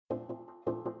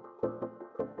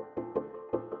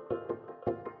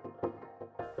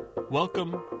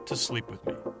Welcome to Sleep With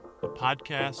Me, the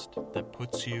podcast that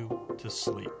puts you to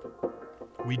sleep.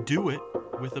 We do it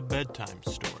with a bedtime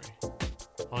story.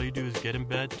 All you do is get in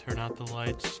bed, turn out the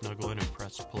lights, snuggle in, and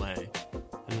press play.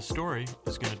 And the story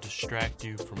is going to distract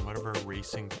you from whatever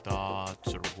racing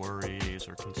thoughts or worries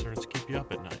or concerns keep you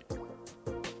up at night.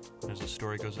 As the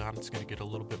story goes on, it's going to get a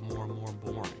little bit more and more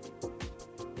boring.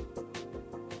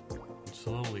 And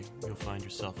slowly, you'll find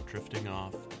yourself drifting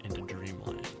off into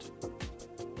dreamland.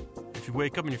 If you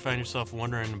wake up and you find yourself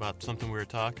wondering about something we were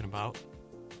talking about,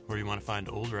 or you want to find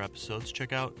older episodes,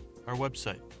 check out our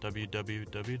website,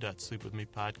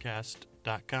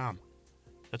 www.sleepwithmepodcast.com.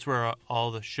 That's where all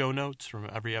the show notes from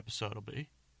every episode will be.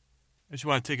 I just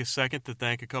want to take a second to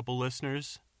thank a couple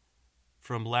listeners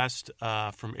from from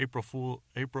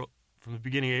the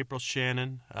beginning of April.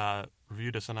 Shannon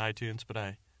reviewed us on iTunes, but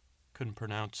I couldn't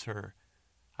pronounce her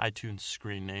iTunes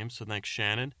screen name, so thanks,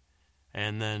 Shannon.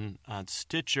 And then on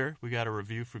Stitcher, we got a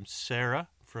review from Sarah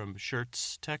from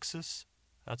Shirts, Texas,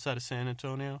 outside of San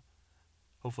Antonio.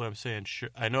 Hopefully I'm saying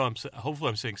hopefully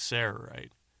I'm saying Sarah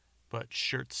right, but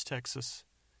Shirts, Texas,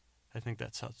 I think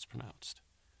that's how it's pronounced.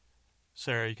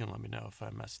 Sarah, you can let me know if I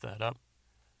messed that up.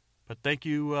 But thank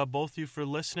you, both of you, for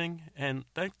listening, and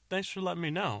thanks for letting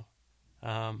me know.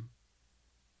 I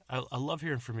love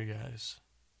hearing from you guys,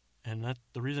 and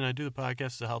the reason I do the podcast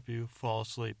is to help you fall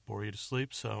asleep, bore you to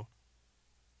sleep, so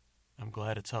I'm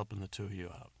glad it's helping the two of you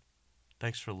out.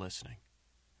 Thanks for listening.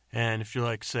 And if you're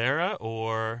like Sarah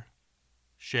or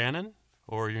Shannon,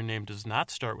 or your name does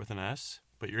not start with an S,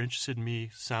 but you're interested in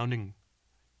me sounding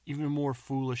even more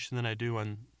foolish than I do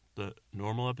on the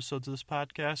normal episodes of this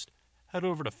podcast, head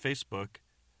over to Facebook,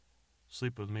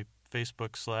 Sleep With Me,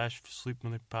 Facebook/Sleep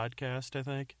With Me Podcast, I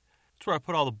think. That's where I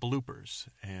put all the bloopers,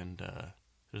 and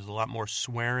there's a lot more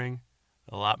swearing,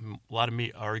 a lot of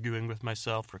me arguing with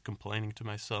myself or complaining to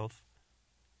myself.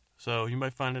 So you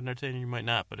might find it entertaining, you might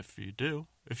not, but if you do,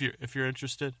 if you're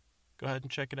interested, go ahead and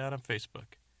check it out on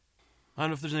Facebook. I don't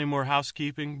know if there's any more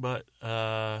housekeeping, but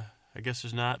I guess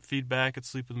there's not. Feedback at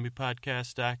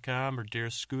sleepwithmepodcast.com or Dear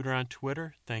Scooter on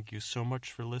Twitter. Thank you so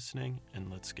much for listening,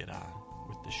 and let's get on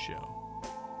with the show.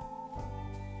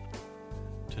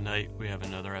 Tonight we have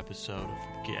another episode of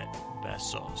Get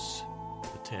Besos,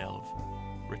 the tale of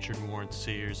Richard Warren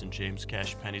Sears and James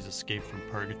Cash Penny's escape from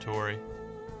purgatory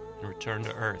and return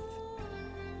to Earth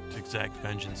to exact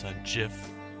vengeance on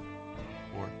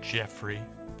Jeffrey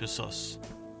Besos,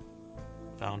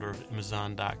 founder of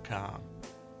Amazon.com,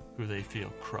 who they feel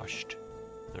crushed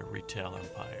their retail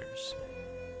empires.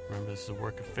 Remember, this is a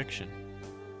work of fiction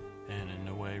and in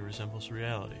no way resembles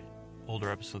reality. Older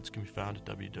episodes can be found at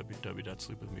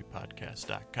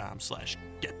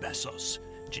www.sleepwithmepodcast.com/getbesos,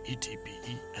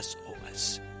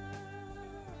 GETBESOS.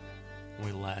 When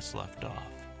we last left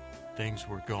off, things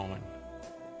were going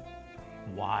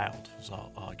wild, is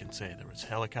all I can say. There was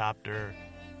helicopter,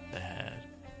 they had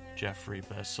Jeffrey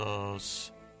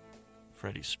Besos,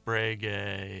 Freddie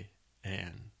Sprague,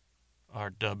 and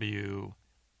RW.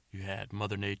 You had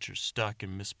Mother Nature stuck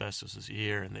in Miss Besos'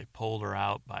 ear, and they pulled her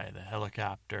out by the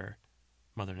helicopter.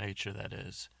 Mother Nature, that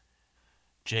is.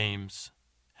 James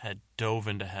had dove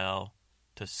into hell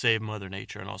to save Mother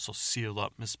Nature and also sealed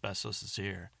up Miss Besos'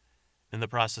 ear. In the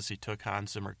process, he took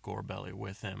Hans Zimmer Gorebelly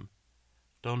with him.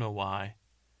 Don't know why,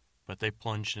 but they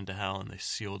plunged into hell and they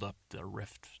sealed up the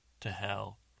rift to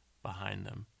hell behind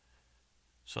them.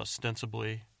 So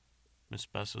ostensibly, Miss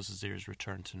Besos' ears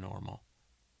returned to normal.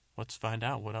 Let's find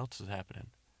out what else is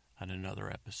happening on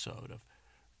another episode of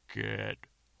Get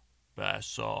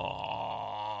Besos.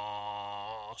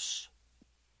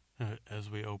 As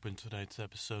we open tonight's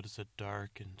episode, it's a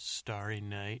dark and starry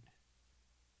night.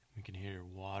 We can hear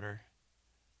water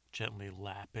gently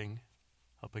lapping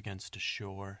up against a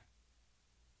shore.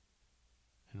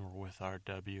 And we're with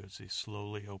RW as he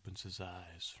slowly opens his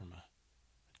eyes from a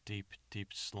deep,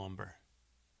 deep slumber.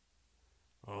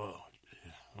 Oh,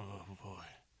 boy.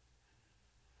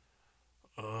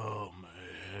 Oh, my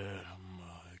head,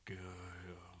 my God,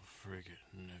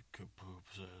 friggin' nincompoop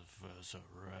as a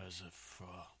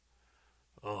reservoir.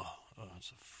 Oh,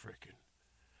 it's a frickin'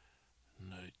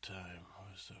 nighttime.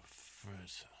 What's the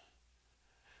first?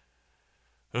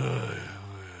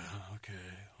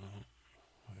 Okay.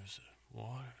 Where's it?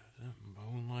 Water? Is it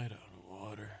moonlight on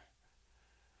water?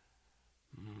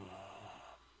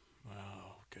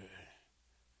 Okay.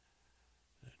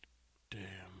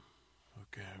 Damn.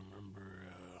 Okay, I remember,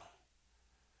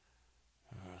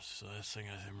 the last thing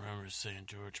I remember is saying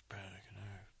George Paddock and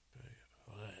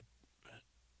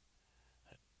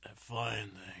that flying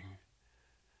thing,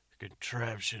 the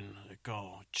contraption they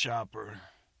call chopper.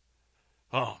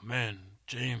 Oh man,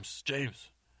 James,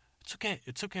 It's okay.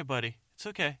 It's okay, buddy. It's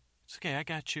okay. It's okay. I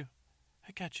got you.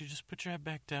 I got you. Just put your head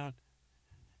back down.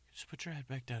 Just put your head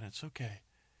back down. It's okay.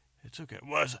 It's okay.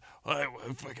 My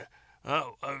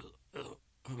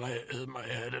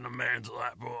head in a man's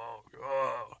lap.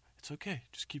 Oh. It's okay.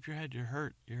 Just keep your head. You're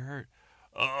hurt. You're hurt.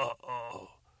 Oh.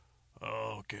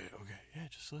 Okay. Yeah,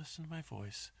 just listen to my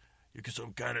voice. You're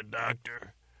some kind of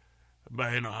doctor. Am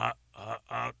I in a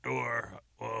outdoor?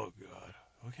 Oh, God.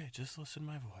 Okay, just listen to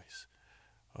my voice.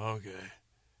 Okay.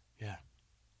 Yeah.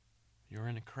 You're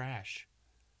in a crash.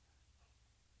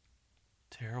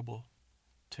 Terrible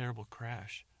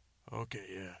crash. Okay,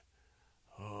 yeah.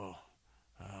 Oh,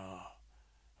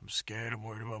 I'm scared. I'm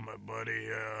worried about my buddy.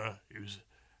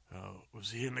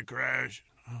 Was he in the crash?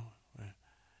 Oh,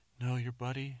 no, your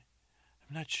buddy?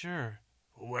 I'm not sure.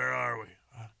 Well, where are we?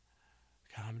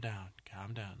 Calm down.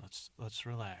 Let's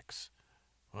relax.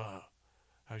 Well,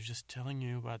 I was just telling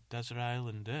you about Desert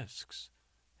Island Discs,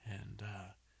 and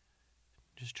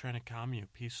just trying to calm you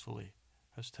peacefully.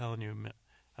 I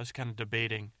was kind of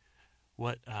debating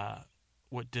what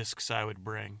discs I would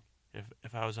bring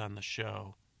if I was on the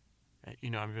show.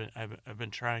 I've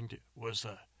been trying to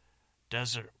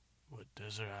Desert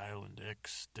Island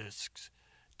discs.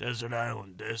 Desert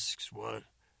Island Discs. What?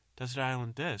 Desert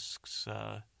Island Discs.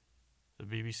 The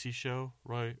BBC show,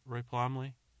 Roy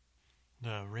Plomley.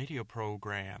 The radio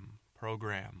program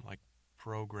like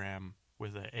program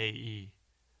with a AE.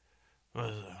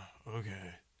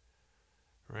 Okay.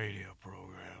 Radio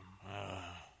program.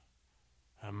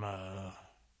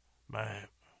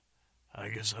 I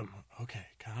guess I'm okay.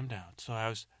 Calm down. So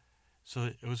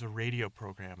it was a radio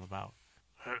program about.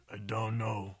 I don't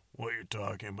know what you're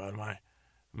talking about.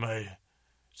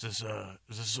 Is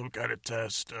this some kind of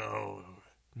test? Oh,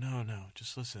 no.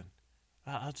 Just listen.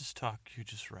 I'll just talk. You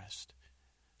just rest.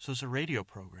 So it's a radio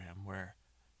program where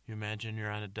you imagine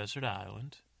you're on a desert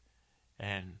island,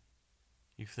 and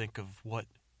you think of what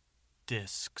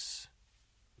discs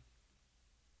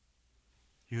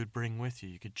you would bring with you.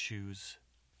 You could choose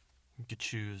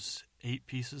 8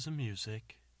 pieces of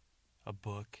music, a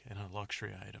book, and a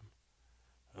luxury item.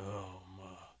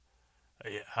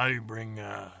 How do you bring?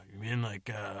 You mean like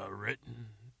written?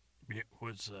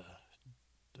 What's the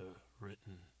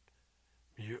written?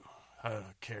 How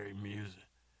to carry music?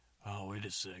 Oh, wait a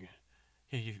second.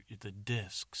 Yeah, the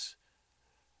discs.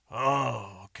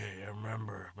 Oh, okay. I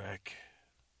remember back.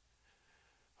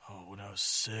 Oh, when I was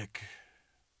sick,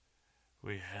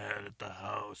 we had at the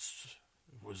house.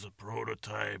 It was a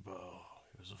prototype. Oh,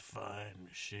 it was a fine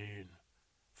machine.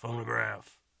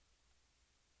 Phonograph.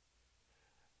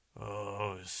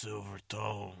 Oh, a silver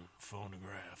tone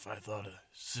phonograph. I thought a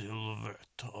silver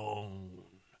tone.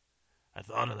 I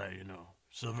thought of that,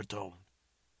 Silver tone.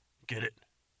 Get it?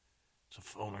 It's a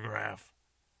phonograph.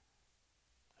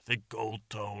 I think gold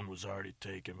tone was already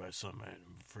taken by some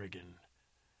friggin'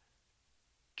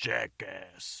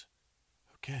 jackass.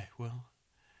 Okay, well,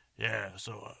 yeah,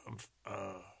 so,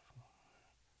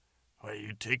 well,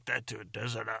 you take that to a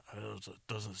desert, it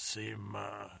doesn't seem,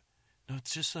 no,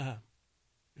 it's just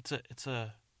it's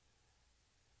a,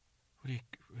 what do you,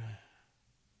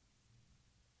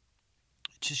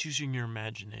 just using your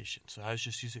imagination. So I was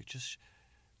just using,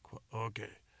 okay,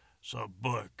 so a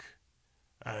book,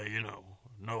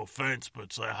 no offense, but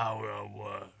it's like how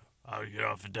you get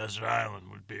off a desert island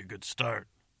would be a good start.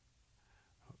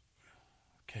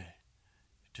 Okay,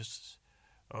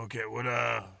 okay,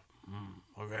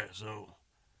 so,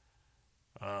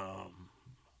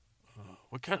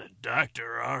 what kind of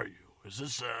doctor are you? Is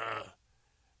this,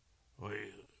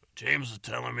 James was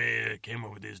telling me it came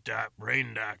up with these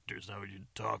brain doctors that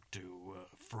you'd talk to,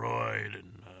 Freud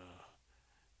and,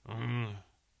 a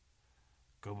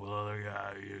couple other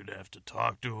guys. You'd have to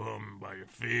talk to them about your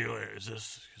feelings.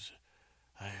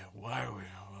 Why are we,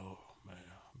 oh, man,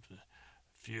 I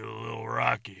feel a little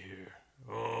rocky here.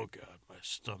 Oh, God, my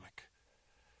stomach.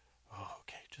 Oh,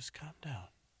 okay, just calm down.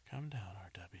 Calm down,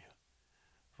 R.W.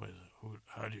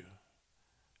 How do you,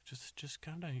 just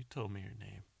calm down. You told me your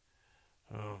name.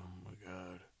 Oh, my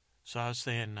God. So I was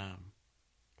saying,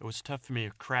 it was tough for me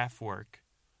with Kraftwerk.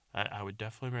 I would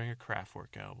definitely bring a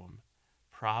Kraftwerk album.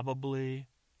 Probably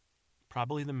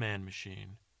the Man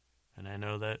Machine. And I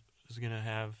know that is going to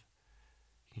have,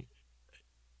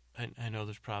 I know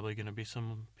there's probably going to be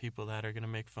some people that are going to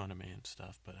make fun of me and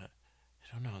stuff, but I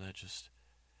don't know, that's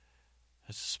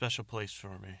a special place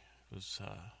for me. It was,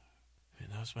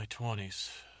 that was my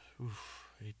 20s.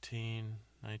 18,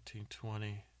 19,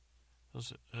 20.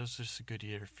 That was just a good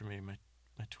year for me. My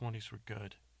 20s were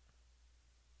good.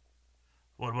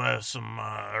 What about some,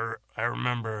 I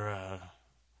remember,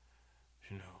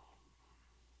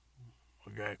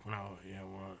 back when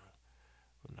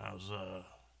when I was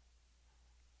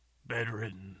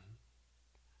bedridden.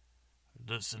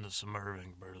 Listen to some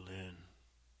Irving Berlin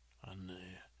on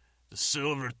the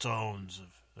silver tones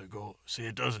of the gold. See,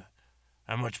 it doesn't.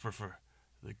 I much prefer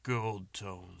the gold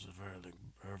tones of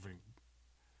Irving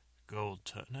gold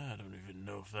tone. No, I don't even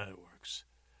know if that works.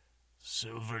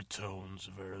 Silver tones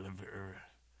of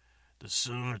the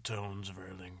silver tones of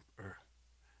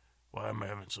why am I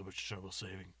having so much trouble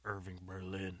saying Irving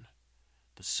Berlin?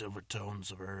 The silver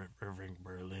tones of Irving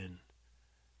Berlin.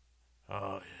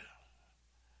 Oh yeah.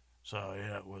 So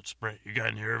yeah, what spray you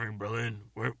got any Irving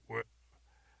Berlin? What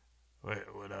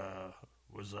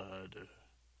was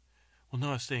Well, no,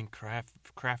 I was saying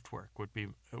craft work would be.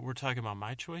 We're talking about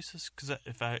my choices because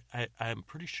if I'm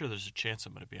pretty sure there's a chance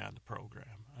I'm going to be on the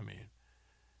program. I mean,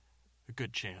 a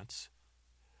good chance.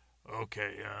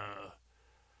 Okay,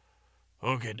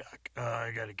 Doc.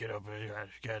 I gotta get up.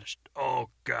 Oh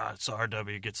God! So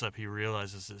RW gets up. He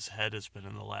realizes his head has been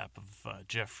in the lap of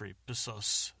Jeffrey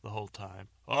Besos the whole time.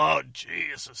 Oh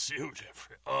Jesus, you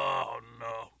Jeffrey. Oh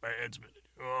no, my head's been.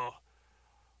 Oh,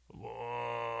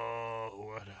 whoa,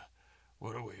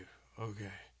 what are we?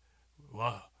 Okay,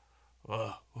 whoa.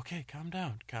 Okay, calm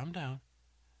down.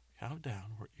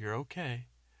 You're okay.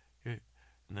 And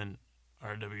then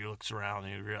RW looks around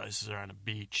and he realizes they're on a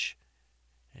beach.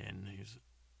 And he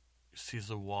sees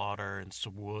the water and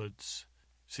some woods.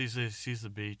 Sees the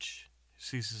beach.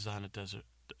 Sees he's on a desert,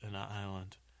 an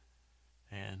island.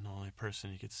 And the only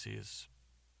person he could see is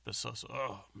Besos.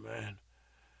 Oh, man.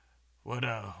 What,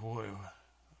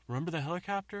 remember the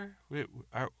helicopter? We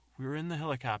were in the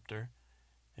helicopter,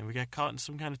 and we got caught in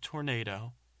some kind of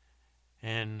tornado.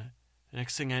 And the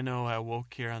next thing I know, I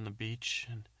woke here on the beach,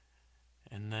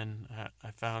 and then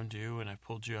I found you, and I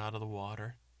pulled you out of the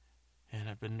water. And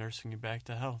I've been nursing you back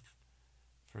to health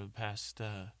for the past,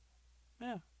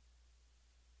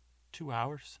 2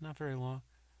 hours. Not very long.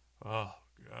 Oh,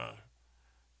 God.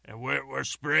 And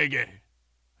where's Spriggy?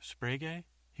 Spriggy?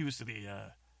 He was the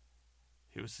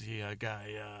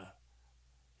guy,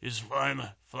 he's flying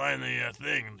the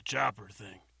thing, the chopper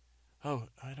thing. Oh,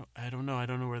 I don't know. I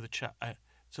don't know where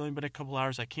it's only been a couple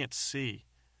hours. I can't see.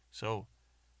 So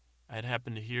I'd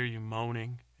happened to hear you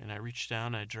moaning, and I reached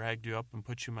down, I dragged you up and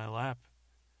put you in my lap.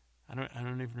 I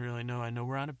don't even really know. I know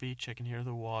we're on a beach. I can hear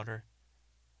the water.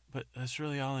 But that's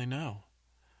really all I know.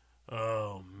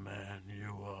 Oh, man,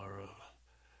 you are,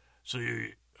 so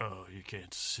you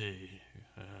can't see.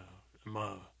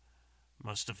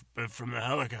 Must have been from the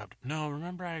helicopter. No,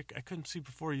 remember, I couldn't see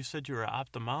before. You said you were an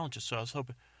ophthalmologist, so I was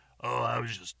hoping. Oh, I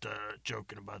was just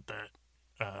joking about that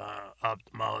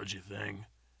ophthalmology thing.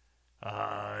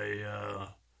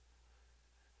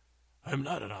 I'm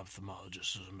not an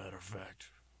ophthalmologist, as a matter of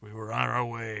fact. We were on our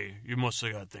way. You must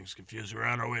have got things confused. We were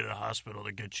on our way to the hospital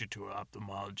to get you to an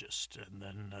ophthalmologist, and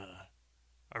then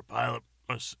our pilot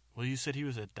must. Well, you said he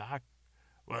was a doc.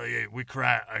 Well, yeah, we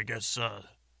crashed. I guess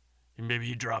maybe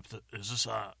he dropped.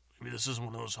 Maybe this is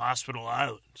one of those hospital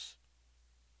islands.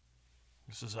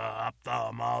 This is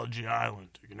ophthalmology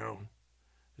island. You know,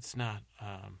 it's not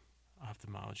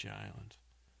ophthalmology island.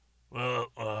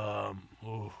 Well,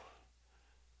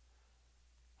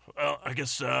 Well, I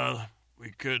guess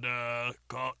we could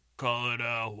call it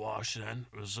a wash then.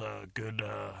 It was good.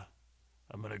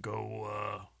 I'm gonna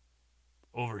go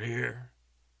over here,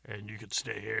 and you could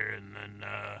stay here, and then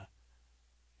I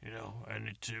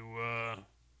need to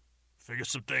figure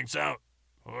some things out.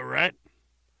 All right?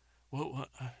 Well,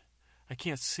 I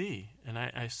can't see, and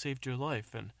I saved your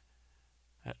life, and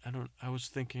I was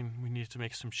thinking we need to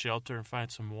make some shelter and find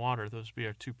some water. Those would be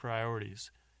our two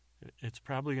priorities. It's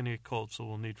probably going to get cold, so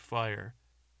we'll need fire.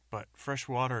 But fresh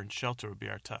water and shelter would be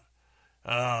our top.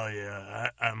 Oh yeah,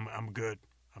 I'm good.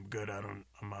 I'm good.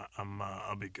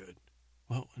 I'll be good.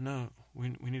 Well, no, we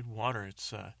need water.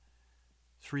 It's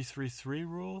 3-3-3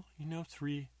 rule. You know,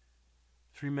 3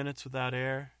 minutes without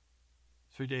air,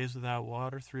 3 days without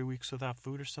water, 3 weeks without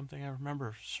food or something. I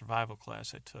remember survival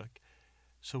class I took.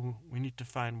 So we need to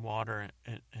find water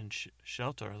and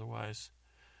shelter, otherwise.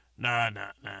 Nah.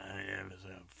 Yeah, there's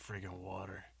friggin'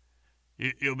 water.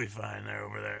 You'll be fine there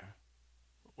over there.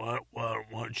 Why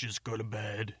don't you just go to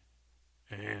bed,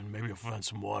 and maybe you'll find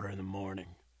some water in the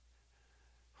morning.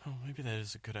 Oh, maybe that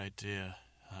is a good idea.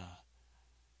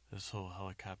 This whole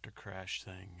helicopter crash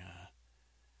thing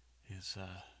is.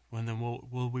 When then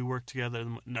will we work together?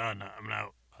 No, I'm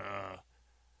out.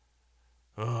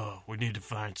 We need to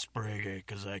find Spriggy,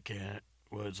 because I can't.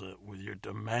 With your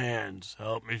demands?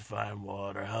 Help me find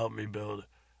water. Help me build.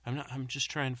 I'm just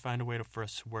trying to find a way for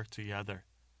us to work together.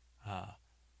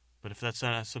 But if that's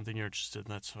not something you're interested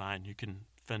in, that's fine. You can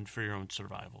fend for your own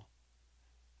survival.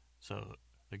 So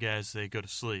the guys, they go to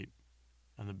sleep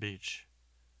on the beach.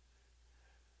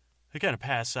 They kind of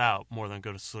pass out more than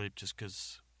go to sleep just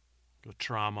because the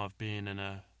trauma of being in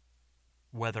a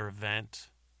weather event,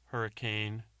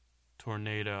 hurricane,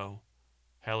 tornado,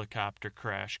 helicopter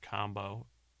crash combo,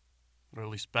 or at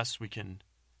least best we can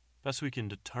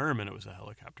determine it was a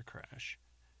helicopter crash.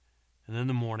 And then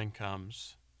the morning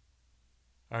comes,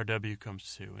 RW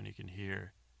comes to, and you can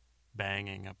hear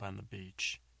banging up on the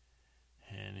beach.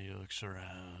 And he looks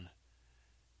around,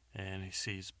 and he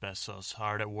sees Besos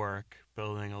hard at work,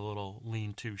 building a little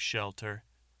lean-to shelter.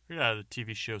 Right out of the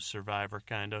TV show Survivor,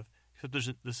 kind of. Except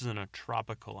this isn't a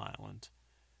tropical island.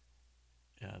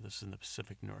 Yeah, this is in the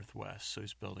Pacific Northwest, so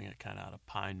he's building it kind of out of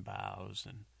pine boughs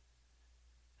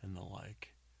and the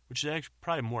like. Which is actually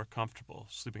probably more comfortable,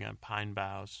 sleeping on pine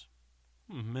boughs.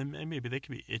 Maybe they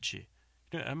can be itchy.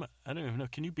 I don't even know.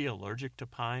 Can you be allergic to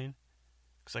pine?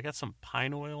 Because I got some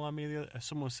pine oil on me.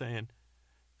 Someone was saying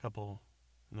a couple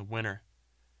in the winter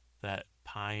that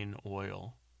pine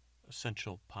oil,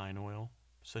 essential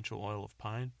oil of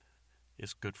pine,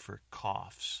 is good for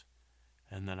coughs.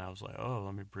 And then I was like, oh,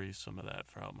 let me breathe some of that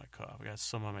for out my cough. I got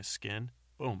some on my skin.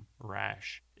 Boom,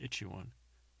 rash, itchy one.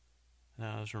 And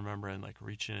I was remembering like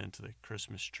reaching into the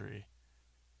Christmas tree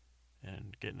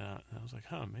and getting out. And I was like,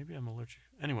 maybe I'm allergic.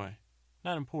 Anyway,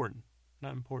 not important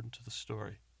to the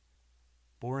story.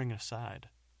 Boring aside,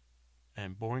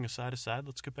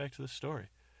 let's get back to the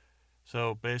story.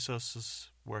 So Besos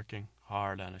is working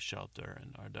hard on a shelter,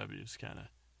 and RW's kind of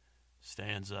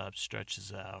stands up,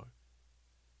 stretches out.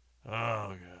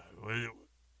 Oh, God.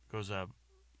 Goes up.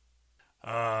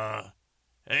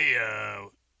 Hey,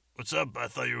 what's up? I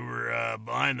thought you were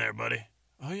behind there, buddy.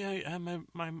 Oh, yeah,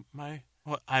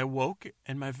 well, I woke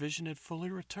and my vision had fully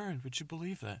returned. Would you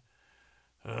believe that?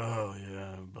 Oh,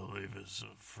 yeah, I believe it's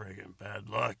friggin' bad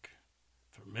luck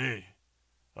for me.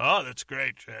 Oh, that's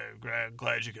great.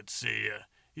 Glad you could see.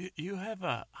 You have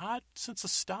a odd sense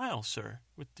of style, sir,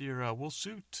 with your wool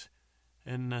suit,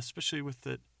 and especially with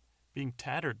it being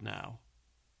tattered now.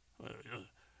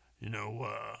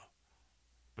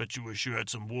 Bet you wish you had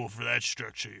some wool for that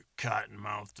structure, you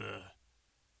cotton-mouthed.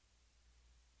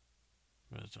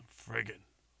 That's a friggin'.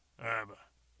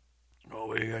 Oh,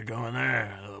 what do you got going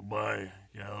there, little boy?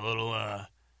 You got a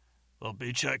little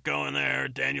beach hut going there,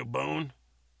 Daniel Boone?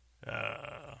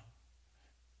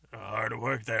 Hard at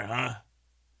work there, huh?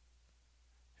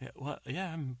 Yeah, well,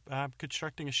 yeah, I'm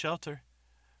constructing a shelter.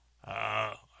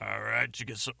 All right. Did you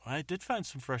get some? I did find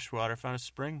some fresh water. I found a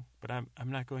spring, but I'm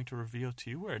not going to reveal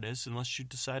to you where it is unless you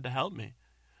decide to help me.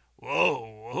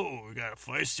 Whoa, we got a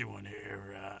feisty one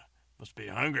here. Must be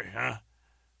hungry, huh?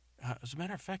 As a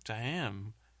matter of fact, I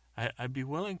am. I'd be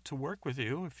willing to work with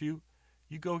you. If you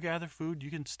go gather food, you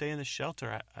can stay in the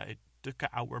shelter. I took an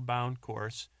outward bound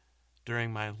course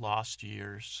during my lost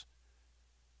years,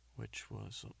 which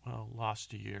was,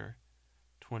 lost a year,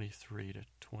 23 to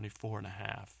 24 and a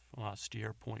half. Last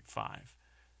year, 0.5.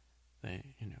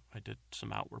 I did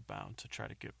some outward bound to try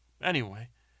to get. Anyway,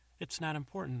 it's not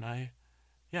important. I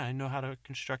know how to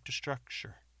construct a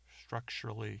structure,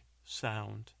 structurally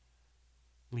sound,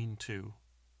 lean-to.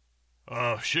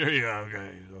 Oh, sure, yeah,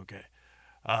 okay.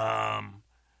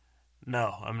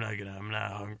 No, I'm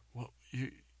not hungry. Well,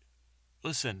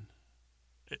 listen,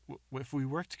 if we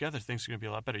work together, things are going to be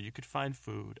a lot better. You could find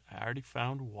food. I already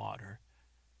found water.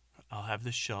 I'll have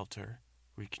the shelter.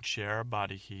 We can share our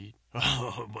body heat.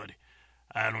 Oh, buddy,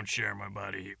 I don't share my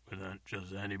body heat with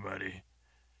just anybody,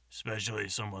 especially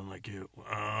someone like you.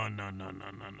 Oh, no.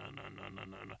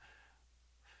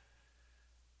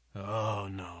 Oh,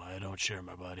 no, I don't share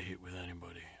my body heat with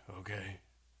anybody, okay?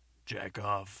 Jack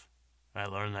off. I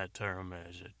learned that term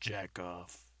as a jack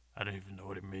off. I don't even know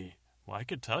what it means. Well, I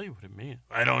could tell you what it means.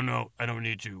 I don't know. I don't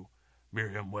need to,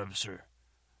 Merriam-Webster.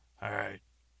 All right,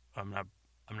 I'm not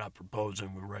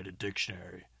proposing we write a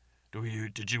dictionary.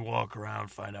 Did you walk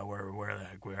around, find out where the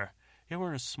heck we are? Yeah, we're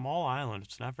in a small island.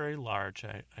 It's not very large.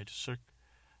 I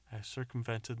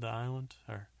circumvented the island,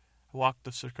 or I walked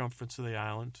the circumference of the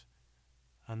island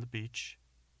on the beach.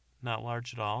 Not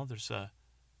large at all. There's a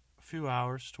few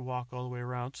hours to walk all the way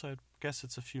around, so I guess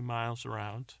it's a few miles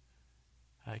around.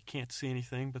 I can't see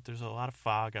anything, but there's a lot of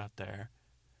fog out there,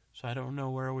 so I don't know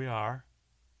where we are.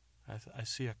 I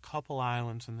see a couple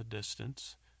islands in the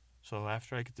distance. So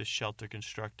after I get this shelter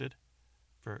constructed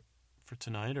for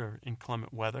tonight or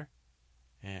inclement weather,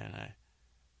 and I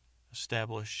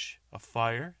establish a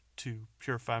fire to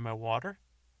purify my water,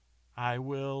 I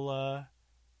will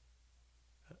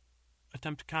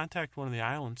attempt to contact one of the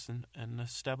islands and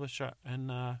establish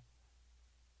and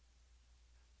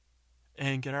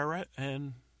get our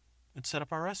and and set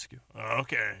up our rescue.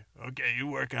 Okay, you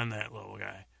work on that, little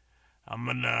guy. I'm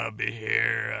gonna be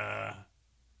here.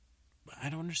 I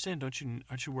don't understand. Aren't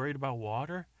you worried about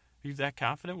water? Are you that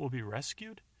confident we'll be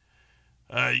rescued?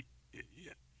 Yeah.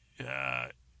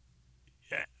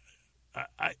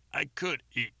 I could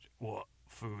eat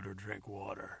food or drink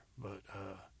water, but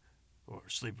or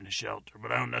sleep in a shelter,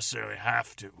 but I don't necessarily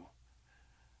have to.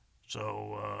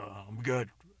 So I'm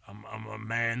good. I'm a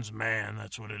man's man.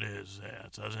 That's what it is. Yeah,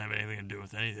 it doesn't have anything to do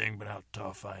with anything but how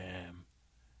tough I am.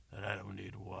 That I don't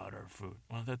need water or food.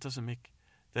 Well, that doesn't make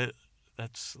that.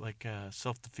 That's like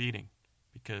self-defeating,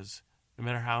 because no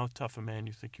matter how tough a man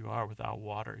you think you are, without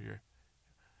water, you're.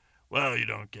 Well, you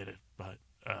don't get it, but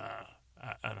I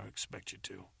don't expect you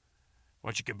to. Why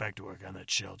don't you get back to work on that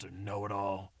shelter? Know it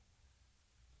all.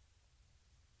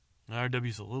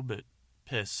 RW's a little bit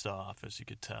pissed off, as you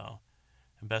could tell.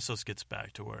 And Besos gets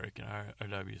back to work, and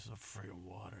RW's a friggin'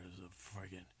 water.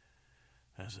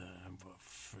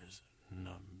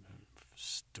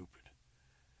 Stupid.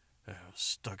 I was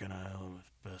stuck in an island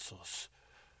with Besos.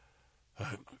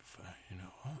 This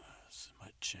is my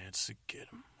chance to get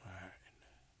him. All right.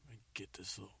 Let me get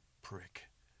this little prick.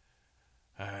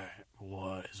 All right.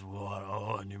 What is water?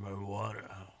 Oh, I need my water.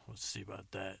 Oh, let's see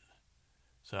about that.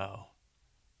 So,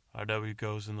 RW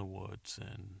goes in the woods,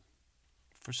 and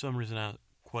for some reason I haven't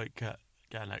quite got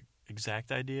an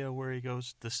exact idea where he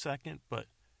goes this second, but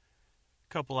a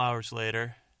couple hours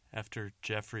later, after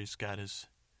Jeffrey's got his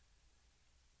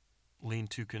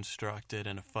lean-to constructed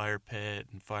and a fire pit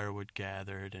and firewood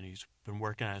gathered, and he's been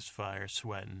working on his fire,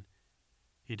 sweating,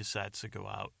 he decides to go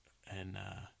out, and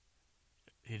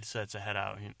he decides to head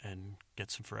out and get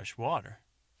some fresh water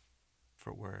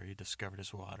for where he discovered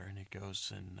his water. And he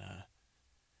goes and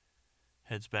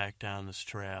heads back down this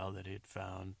trail that he had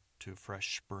found to a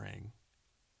fresh spring,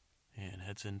 and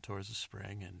heads in towards the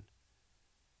spring. And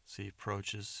as he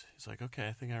approaches, he's like, okay,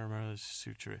 I think I remember this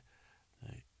suture.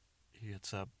 He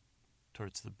gets up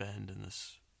towards the bend in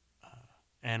this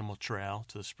animal trail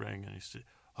to the spring, and he said,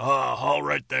 "Haul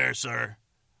right there, sir."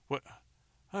 What?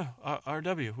 Oh,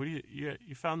 RW, what do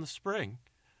you found the spring?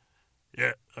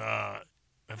 Yeah, I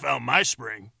found my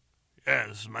spring. Yeah,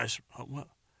 this is my spring. What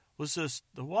was this?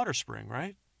 The water spring,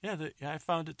 right? Yeah, I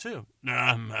found it too.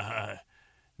 No,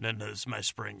 this is my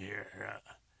spring here.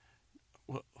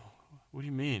 What do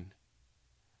you mean?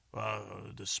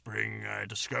 Well, the spring, I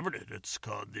discovered it. It's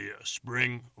called the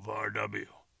Spring of RW.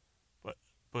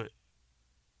 But,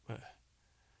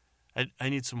 I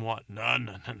need some water. No, I'm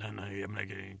not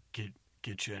going to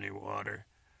get you any water.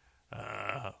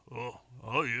 You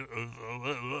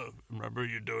remember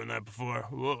you doing that before?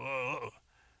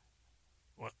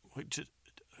 What,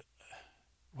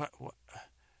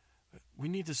 we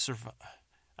need to survive.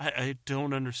 I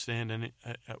don't understand any,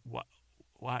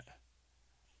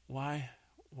 why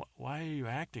are you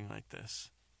acting like this?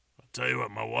 I'll tell you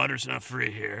what, my water's not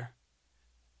free here.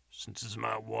 Since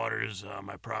my water is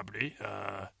my property,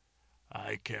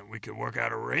 we can work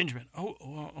out an arrangement.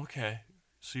 Oh, okay.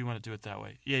 So you want to do it that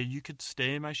way? Yeah, you could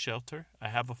stay in my shelter. I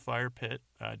have a fire pit.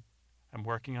 I'm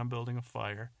working on building a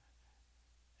fire.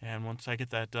 And once I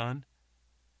get that done,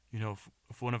 if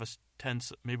one of us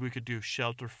tends, maybe we could do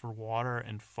shelter for water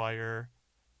and fire,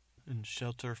 and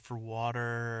shelter for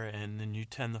water, and then you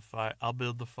tend the fire. I'll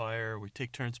build the fire. We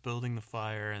take turns building the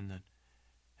fire, and then.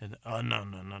 No.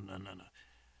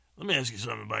 Let me ask you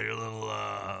something about your little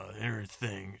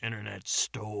internet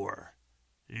store.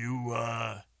 You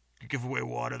give away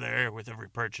water there with every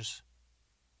purchase?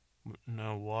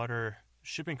 No, water.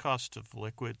 Shipping cost of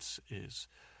liquids is.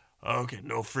 Okay,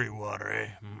 no free water,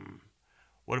 eh?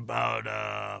 What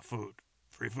about food?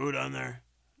 Free food on there?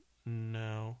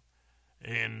 No.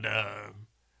 And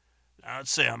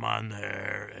let's say I'm on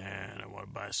there and I want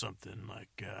to buy something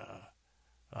like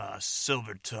a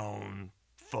Silvertone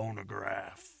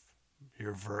phonograph,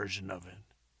 your version of it.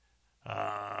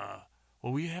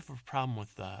 Well, we have a problem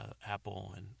with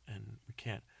Apple, and we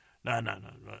can't. No.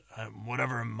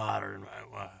 Whatever modern.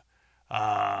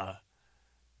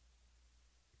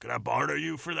 Could I barter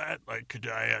you for that? Like, could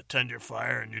I tend your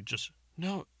fire and you just...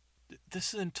 No, this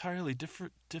is an entirely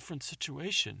different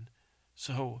situation.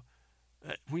 So,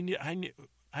 I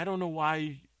don't know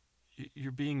why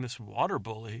you're being this water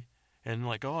bully and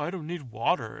like, oh, I don't need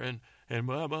water and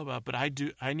blah, blah, blah. But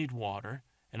I need water,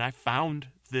 and I found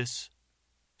this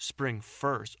spring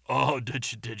first. Oh,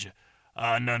 did you?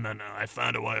 No. I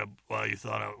found it while you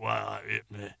thought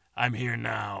I'm here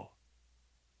now,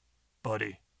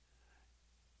 buddy.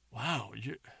 Wow,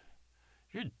 you're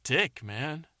a dick,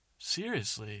 man.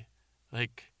 Seriously.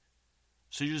 Like,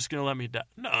 so you're just gonna let me die?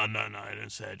 No, I didn't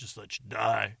say I'd just let you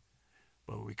die.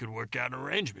 Well, we could work out an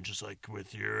arrangement just like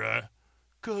with your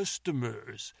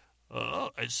customers.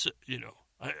 I'm just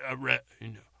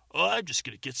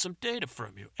going to get some data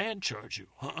from you and charge you,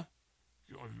 huh?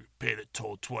 You want me to pay the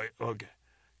toll twice? Okay,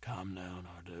 calm down,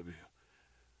 RW.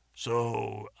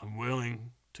 So, I'm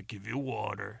willing to give you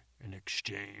water in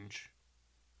exchange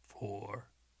for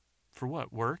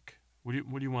what? Work? What do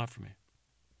you want from me?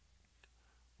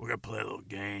 We're going to play a little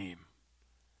game.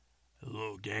 A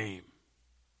little game.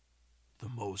 The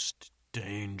most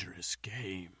dangerous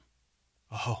game.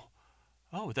 Oh,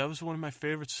 that was one of my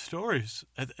favorite stories.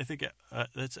 I think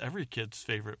that's every kid's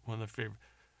favorite, one of their favorite.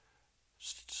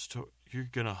 You're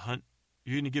going to hunt,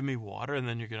 you're going to give me water, and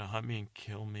then you're going to hunt me and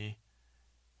kill me,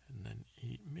 and then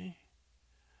eat me?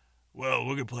 Well,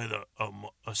 we're going to play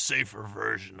a safer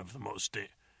version of the most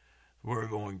we're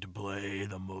going to play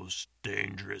the most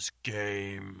dangerous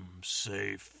game,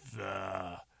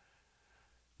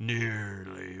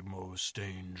 nearly most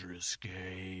dangerous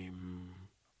game,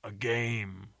 a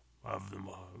game of the...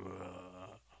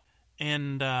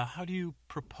 And how do you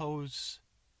propose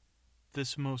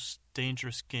this most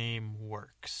dangerous game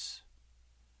works?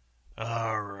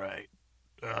 All right.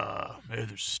 Maybe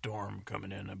there's a storm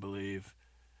coming in, I believe.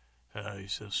 You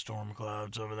see the storm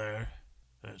clouds over there?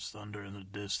 There's thunder in the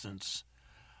distance.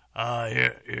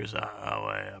 Here's how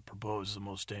I propose the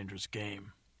most dangerous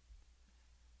game.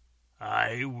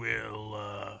 I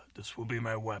will, this will be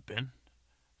my weapon,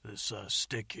 this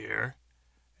stick here,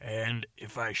 and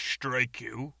if I strike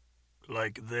you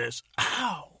like this,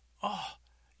 ow! Oh,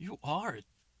 you are a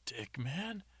dick,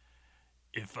 man.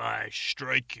 If I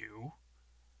strike you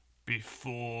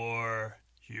before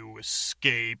you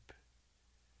escape,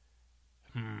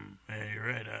 yeah, you're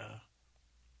right, the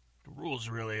rules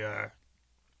really are...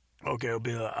 Okay, how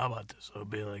about this? It'll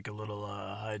be like a little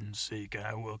hide and seek.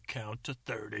 I will count to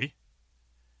 30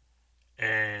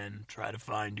 and try to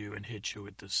find you and hit you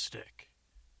with the stick.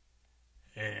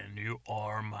 And you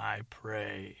are my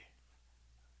prey,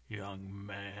 young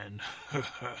man.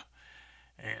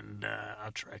 And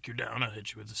I'll track you down. I'll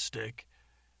hit you with the stick.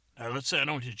 Now, let's say I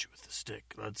don't hit you with the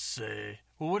stick. Let's say...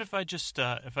 Well, what if I just,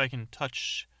 if I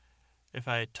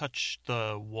touch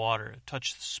the water,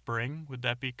 touch the spring, could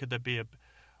that be a...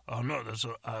 Oh, no, that's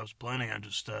what I was planning on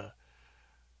just,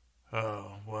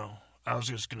 I was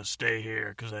just going to stay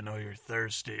here because I know you're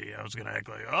thirsty. I was going to act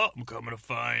like, oh, I'm coming to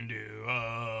find you,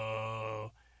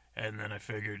 oh. And then I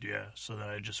figured, so then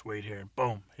I just wait here and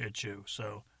boom, hit you.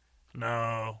 So,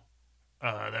 no,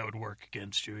 that would work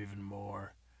against you even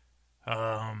more.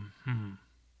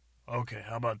 Okay,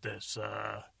 how about this?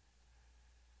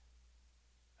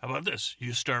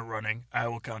 You start running, I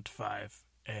will count to 5,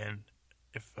 and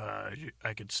if I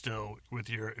could still, if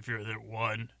you're at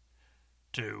 1,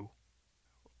 2,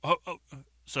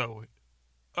 so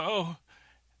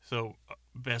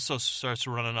Besos starts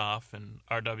running off, and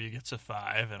RW gets a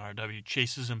 5, and RW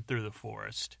chases him through the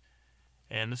forest,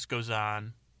 and this goes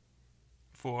on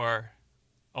for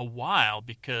a while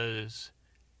because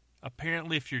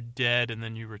apparently if you're dead and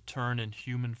then you return in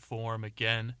human form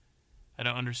again, I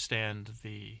don't understand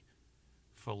the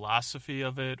philosophy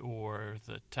of it or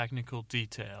the technical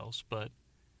details, but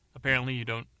apparently you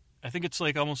don't... I think it's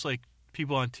like almost like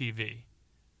people on TV.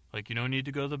 Like, you don't need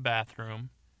to go to the bathroom.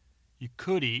 You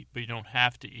could eat, but you don't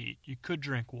have to eat. You could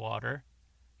drink water.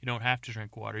 You don't have to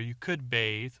drink water. You could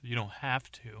bathe. You don't have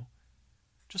to.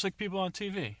 Just like people on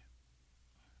TV.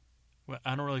 Well,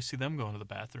 I don't really see them going to the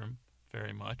bathroom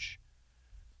very much.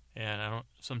 And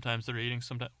sometimes they're eating,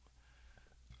 sometimes...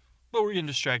 But we're getting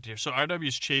distracted here. So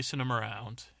RW's chasing him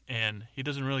around, and he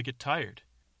doesn't really get tired.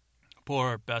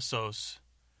 Poor Besos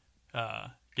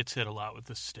gets hit a lot with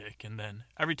the stick, and then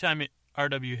every time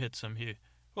RW hits him,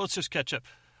 let's just catch up.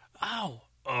 Ow!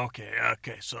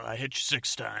 Okay, so I hit you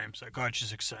 6 times. I caught you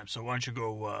 6 times, so why don't you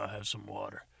go have some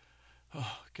water?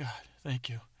 Oh, God, thank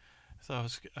you. I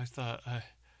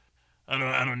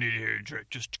don't need to hear you drink.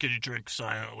 Just can you drink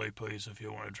silently, please, if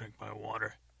you want to drink my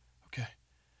water. Okay.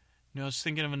 I was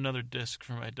thinking of another disc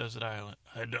for my desert island.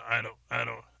 I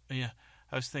don't. Yeah,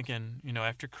 I was thinking,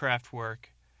 after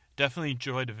Kraftwerk, definitely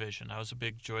Joy Division. I was a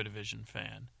big Joy Division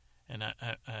fan, and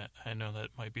I know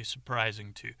that might be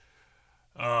surprising to.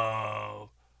 Oh,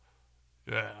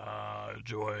 yeah,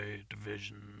 Joy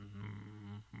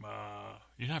Division.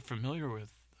 You're not familiar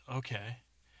with? Okay.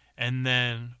 And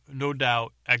then, no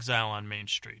doubt, Exile on Main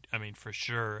Street. I mean, for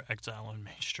sure, Exile on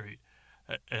Main Street.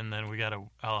 And then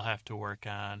I'll have to work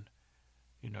on,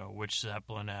 which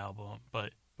Zeppelin album.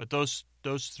 But those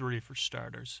 3 for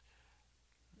starters.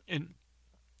 And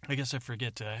I guess I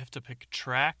forget. I have to pick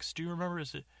tracks. Do you remember?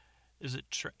 Is it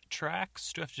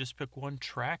tracks? Do I have to just pick one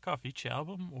track off each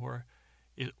album, or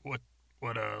what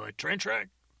What, like train track?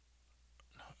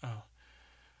 Oh,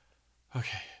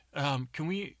 okay. Can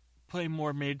we play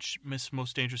more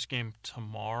Most Dangerous Game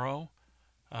tomorrow?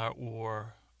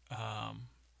 Or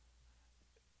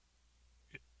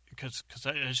because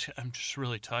I'm just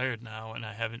really tired now, and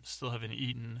I still haven't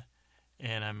eaten,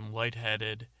 and I'm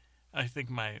lightheaded. I think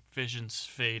my vision's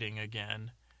fading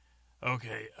again.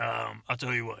 Okay, I'll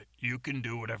tell you what. You can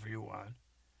do whatever you want.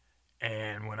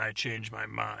 And when I change my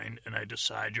mind and I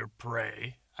decide you're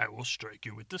prey, I will strike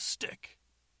you with the stick.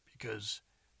 Because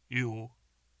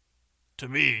to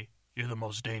me, you're the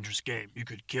most dangerous game. You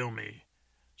could kill me,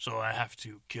 so I have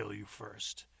to kill you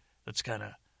first.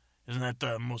 Isn't that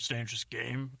the most dangerous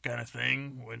game kind of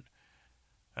thing?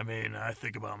 I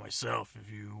think about myself.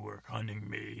 If you were hunting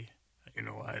me,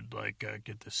 I'd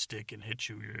get the stick and hit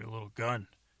you with your little gun.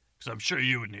 Because I'm sure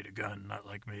you would need a gun, not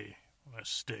like me, a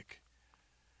stick.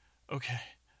 Okay,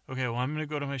 well, I'm going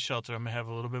to go to my shelter. I'm going to have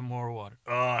a little bit more water.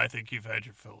 Oh, I think you've had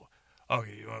your fill.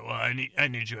 Okay, well, I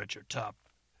need you at your top.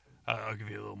 I'll give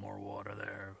you a little more water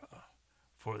there.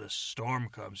 Before the storm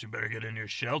comes, you better get in your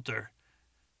shelter.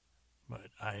 But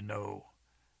I know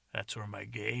that's where my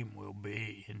game will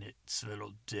be, in its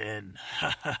little den.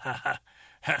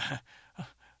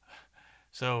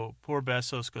 So poor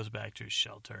Besos goes back to his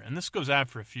shelter. And this goes on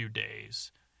for a few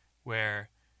days, where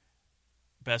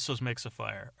Besos makes a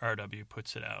fire, RW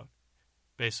puts it out.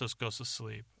 Besos goes to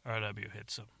sleep, RW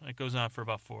hits him. It goes on for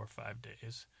about 4 or 5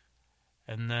 days.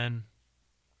 And then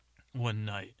one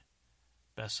night,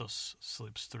 Besos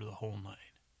sleeps through the whole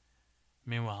night.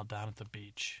 Meanwhile, down at the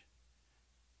beach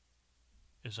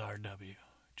is RW,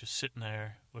 just sitting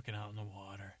there looking out in the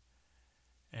water.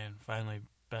 And finally,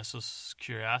 Besos'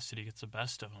 curiosity gets the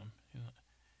best of him.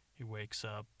 He wakes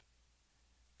up,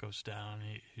 goes down,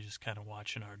 he's just kind of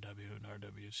watching RW, and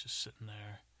RW is just sitting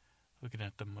there looking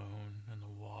at the moon and the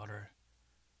water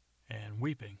and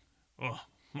weeping. Oh,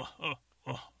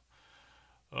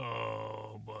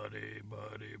 buddy,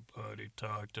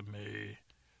 talk to me.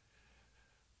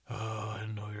 Oh, I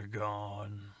know you're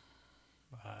gone.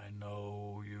 I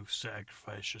know you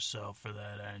sacrificed yourself for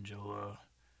that, Angela.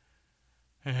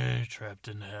 You're trapped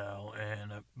in hell,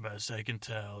 and the best I can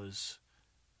tell is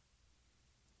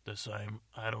this.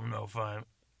 I don't know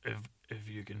if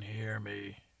you can hear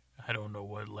me. I don't know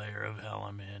what layer of hell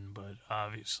I'm in, but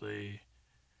obviously,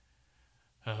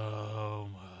 oh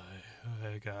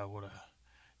my God,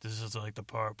 this is like the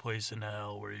place in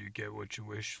hell where you get what you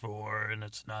wish for, and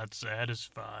it's not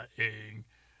satisfying,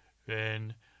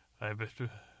 and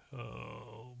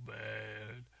oh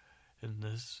man, and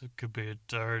this could be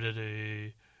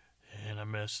eternity, and I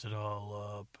messed it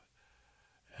all up,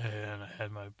 and I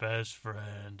had my best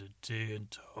friend and tea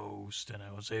and toast, and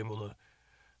I was able to,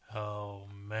 oh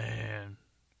man.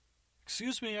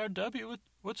 Excuse me, RW,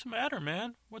 what's the matter,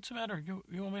 man? What's the matter? You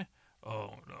want me?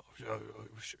 Oh, no,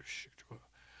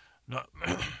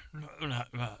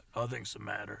 nothing's the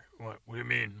matter. What do you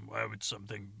mean? Why would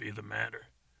something be the matter?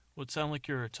 Well, it sounded like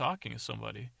you were talking to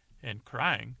somebody and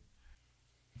crying.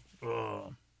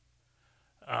 No,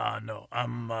 I'm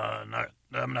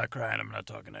not crying. I'm not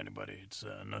talking to anybody. It's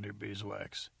none of your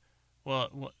beeswax.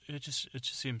 Well, it just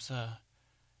seems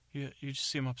you just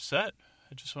seem upset.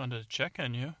 I just wanted to check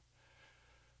on you.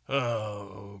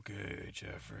 Oh, okay,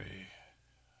 Jeffrey.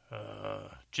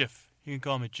 Jiff. You can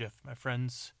call me Jiff. My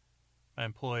friends, my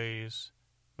employees,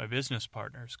 my business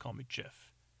partners call me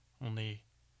Jiff. Only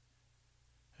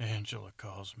Angela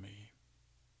calls me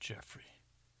Jeffrey.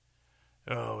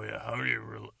 Oh, yeah. How are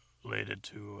you related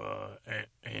to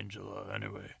Angela,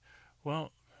 anyway?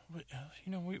 Well,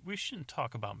 we shouldn't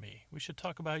talk about me. We should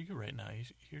talk about you right now.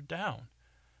 You're down.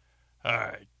 All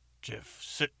right, Jiff.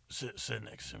 Sit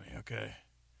next to me, okay?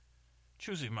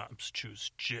 Choosy moms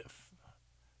choose Jiff.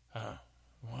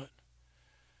 What?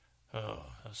 Oh,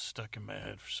 I was stuck in my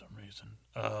head for some reason.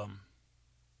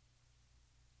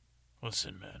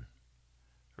 Listen, man.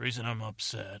 The reason I'm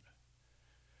upset.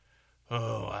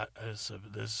 This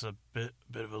is a bit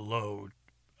of a load.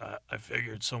 I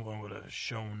figured someone would have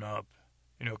shown up,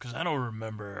 because I don't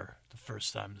remember the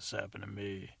first time this happened to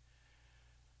me.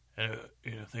 And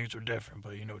things were different,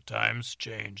 but times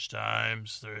change.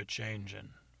 Times they're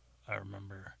changing. I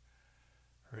remember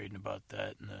reading about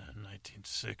that in the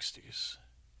 1960s.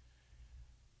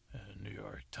 New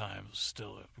York Times was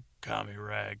still a commie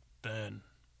rag then.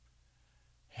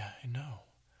 Yeah, I know.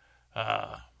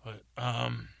 But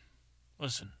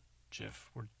listen, Jiff,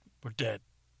 we're dead.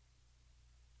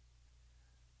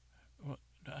 Well,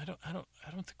 I don't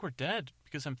think we're dead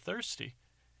because I'm thirsty.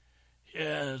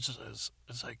 Yeah, it's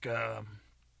like I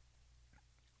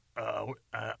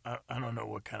don't know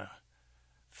what kind of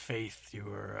faith you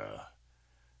were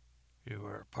you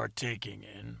were partaking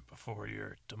in before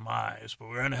your demise, but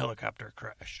we're in a helicopter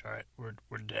crash, all right?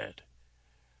 We're dead.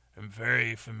 I'm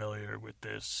very familiar with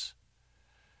this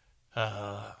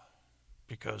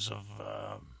because of,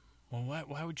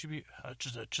 why would you be,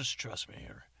 just trust me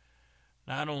here.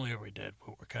 Not only are we dead,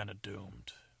 but we're kind of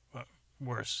doomed.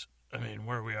 Worse,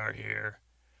 where we are here,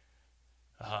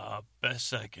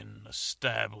 best I can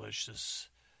establish this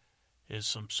is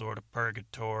some sort of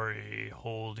purgatory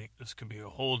holding. This could be a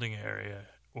holding area,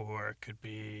 or it could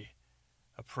be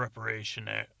a preparation,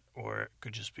 or it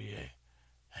could just be a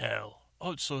hell.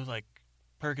 Oh, so like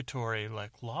purgatory,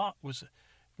 like law was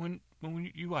when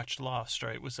you watched Lost,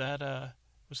 right? Was that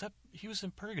he was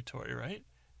in purgatory, right?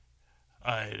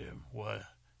 What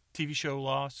TV show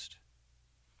Lost?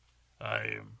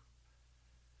 I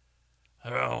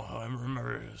don't know. I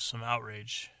remember some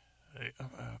outrage.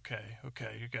 Okay,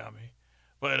 you got me.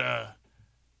 But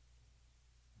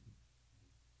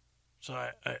so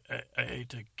I hate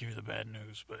to give you the bad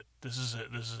news, but this is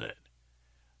it.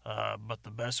 But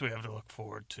the best we have to look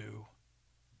forward to,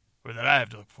 or that I have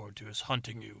to look forward to, is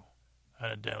hunting you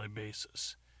on a daily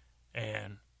basis.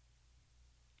 And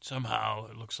somehow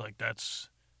it looks like that's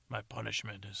my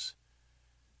punishment, is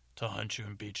to hunt you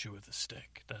and beat you with a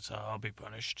stick. That's how I'll be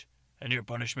punished. And your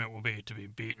punishment will be to be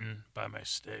beaten by my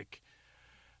stick.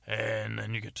 And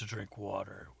then you get to drink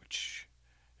water, which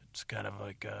it's kind of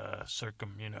like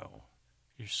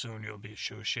you'll be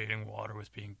associating water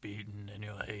with being beaten, and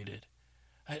you'll hate it.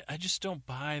 I just don't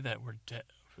buy that we're dead.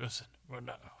 Listen, we're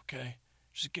not, okay?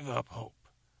 Just give up hope,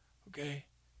 okay?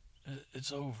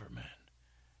 It's over, man.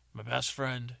 My best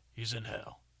friend, he's in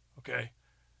hell, okay?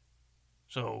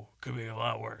 So, it could be a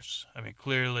lot worse.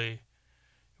 Clearly,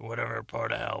 whatever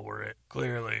part of hell we're in,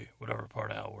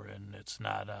 it's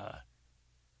not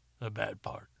the bad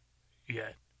part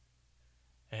yet.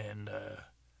 And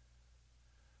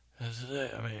this is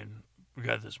it. We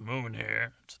got this moon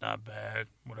here. It's not bad.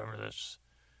 Whatever this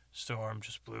storm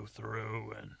just blew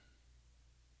through, and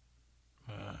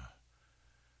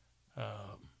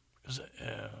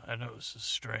I know this is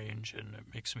strange and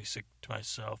it makes me sick to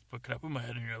myself, but can I put my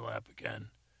head in your lap again?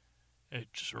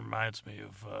 It just reminds me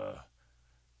of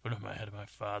putting my head in my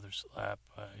father's lap.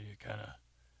 You kind of,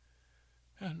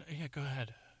 yeah, go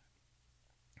ahead.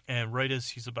 And right as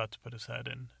he's about to put his head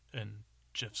in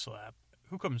Jeff's lap,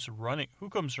 who comes running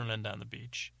down the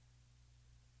beach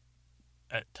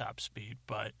at top speed?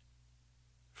 But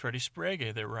Freddie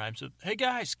Sprague that rhymes with, hey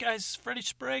guys, Freddie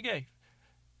Sprague,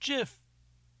 Jiff,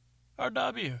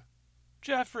 RW,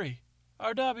 Jeffrey,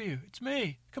 RW, it's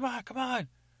me, come on.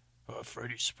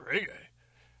 Freddie Sprague?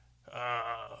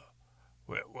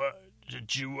 What?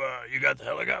 Did you got the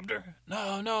helicopter?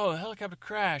 No, the helicopter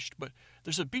crashed, but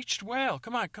there's a beached whale.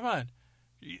 Come on.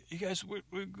 You guys, we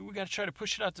got to try to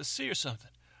push it out to sea or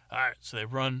something. All right, so they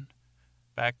run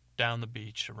back down the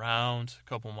beach, around a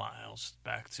couple miles,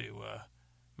 back to,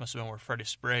 must have been where Freddie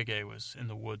Sprague was, in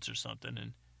the woods or something,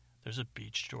 and there's a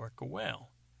beached orca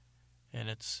whale. And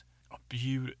it's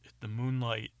the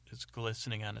moonlight is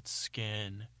glistening on its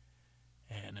skin,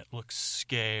 and it looks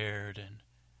scared and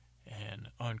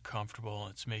uncomfortable,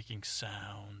 and it's making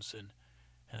sounds, and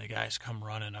the guys come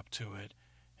running up to it,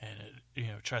 and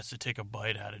it tries to take a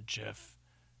bite out of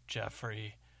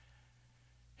Jeffrey,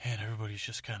 and everybody's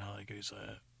just kind of like,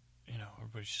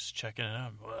 everybody's just checking it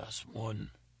out. Well,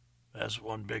 that's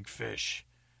one big fish.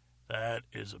 That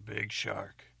is a big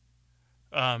shark.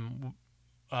 Freddie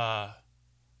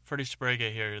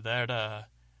Sprague here, that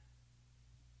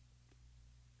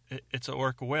it's an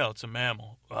orca whale. It's a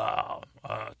mammal.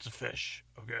 It's a fish.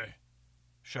 Okay,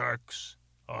 sharks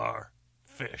are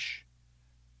fish.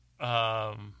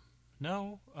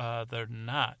 No, they're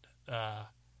not.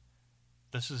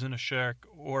 This isn't a shark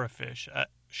or a fish.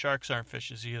 Sharks aren't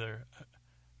fishes either.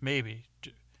 Maybe.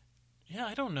 Yeah,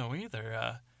 I don't know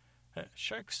either.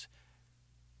 Sharks.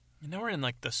 Now we're in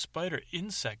like the spider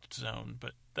insect zone,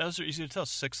 but those are easy to tell.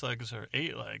 6 legs or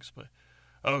 8 legs. But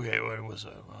okay, what was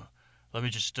it? Let me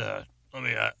just let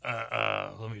me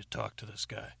talk to this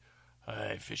guy.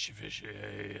 Hey, fishy.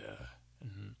 Hey,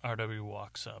 and RW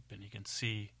walks up, and you can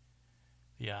see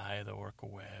the eye of the orca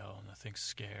whale, and the thing's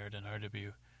scared, and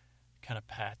RW kind of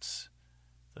pats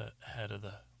the head of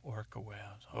the orca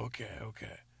whale. Okay,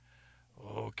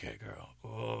 girl.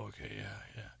 Okay,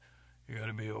 yeah. You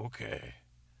gotta be okay.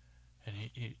 And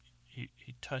he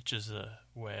touches the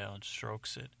whale and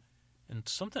strokes it, and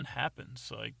something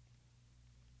happens. Like,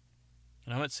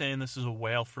 and I'm not saying this is a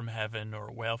whale from heaven or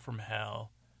a whale from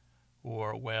hell or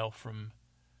a whale from,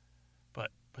 but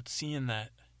seeing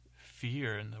that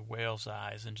fear in the whale's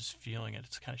eyes and just feeling it,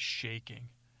 it's kind of shaking.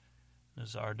 And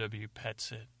as RW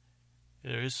pets it,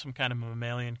 there is some kind of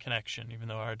mammalian connection, even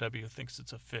though RW thinks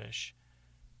it's a fish.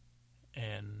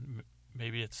 And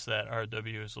maybe it's that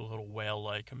RW is a little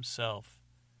whale-like himself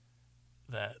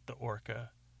that the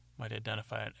orca might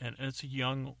identify it. And it's a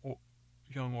young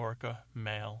orca,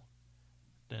 male.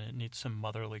 Then it needs some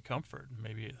motherly comfort.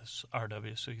 Maybe it's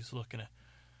RW, so he's looking at,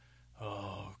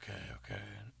 oh, okay.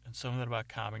 And something about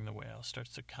calming the whale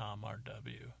starts to calm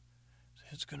RW.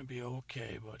 It's going to be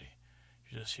okay, buddy.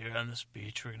 You're just here on this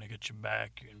beach. We're going to get you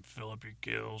back. You can fill up your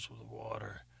gills with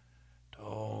water.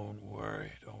 Don't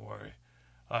worry.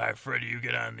 All right, Freddie, you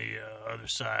get on the other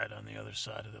side of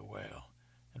the whale.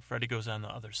 And Freddie goes on the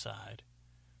other side.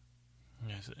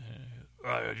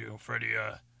 All right, Freddie,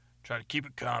 try to keep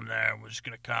it calm there. We're just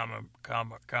going to calm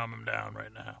him down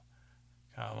right now.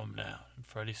 Calm him down. And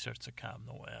Freddie starts to calm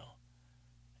the whale.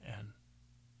 And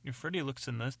Freddie looks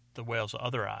in the whale's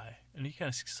other eye, and he kind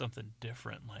of sees something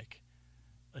different, like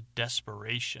a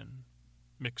desperation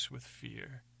mixed with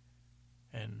fear.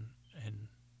 And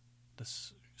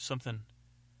this something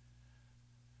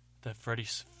that Freddie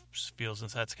feels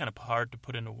inside. It's kind of hard to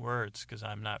put into words because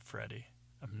I'm not Freddie.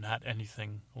 I'm not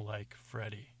anything like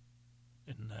Freddie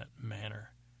in that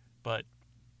manner.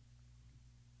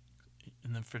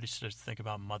 And then Freddie starts to think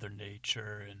about Mother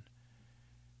Nature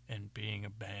and being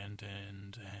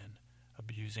abandoned and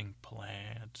abusing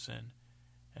plants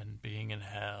and being in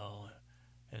hell.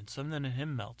 And something in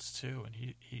him melts too, and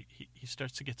he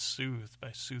starts to get soothed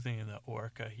by soothing the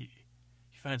orca. He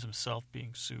finds himself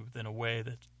being soothed in a way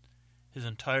that his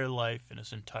entire life and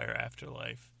his entire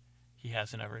afterlife he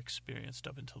hasn't ever experienced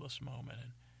up until this moment.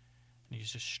 And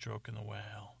he's just stroking the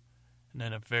whale. And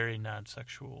in a very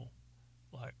non-sexual,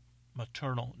 like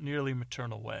nearly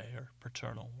maternal way, or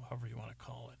paternal, however you want to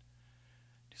call it.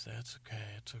 He says, it's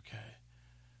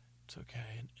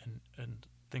okay. And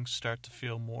things start to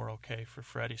feel more okay for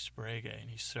Freddie Sprague, and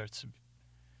he starts to,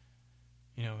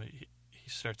 he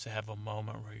starts to have a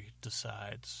moment where he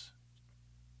decides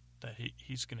that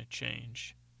he's going to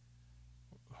change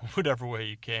whatever way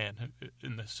he can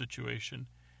in the situation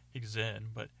he's in,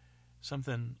 but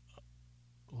something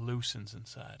loosens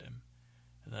inside him.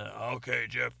 And then, okay,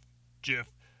 Jeff, get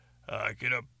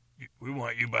up. We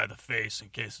want you by the face in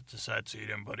case it decides to eat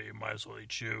anybody. It might as well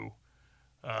eat you.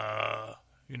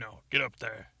 Get up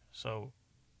there. So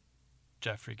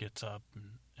Jeffrey gets up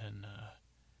and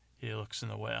he looks in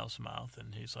the whale's mouth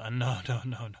and he's like, no,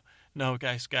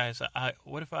 guys.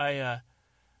 What if I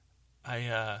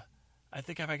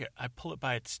think if I pull it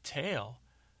by its tail,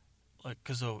 like,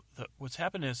 because what's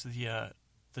happened is the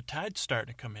tide's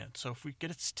starting to come in. So if we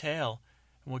get its tail,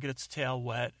 and we'll get its tail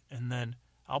wet, and then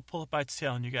I'll pull it by its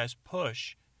tail, and you guys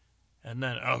push, and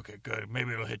then, okay, good,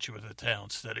 maybe it'll hit you with the tail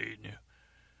instead of eating you.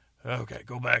 Okay,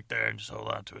 go back there and just hold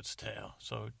on to its tail.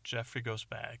 So Jeffrey goes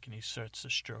back, and he starts to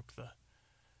stroke the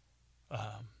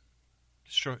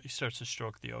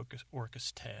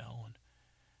orca's tail, and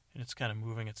it's kind of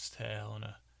moving its tail in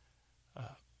a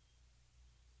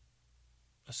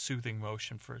soothing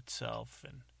motion for itself.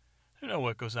 And I don't know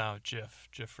what goes on with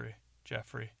Jeffrey,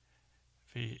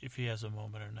 if he has a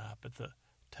moment or not, but the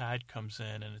tide comes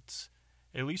in, and it's,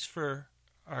 at least for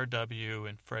RW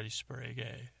and Freddie Sprague,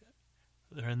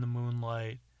 they're in the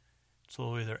moonlight.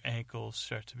 Slowly their ankles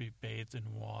start to be bathed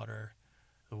in water.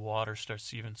 The water starts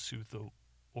to even soothe the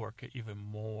orca even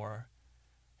more.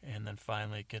 And then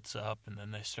finally it gets up, and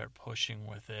then they start pushing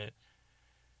with it.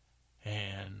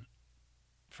 And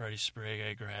Freddie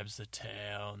Sprague grabs the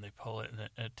tail, and they pull it, and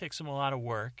it takes them a lot of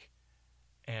work.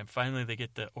 And finally they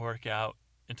get the orca out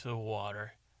into the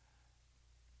water.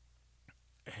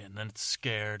 And then it's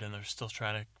scared, and they're still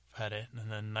trying to pet it.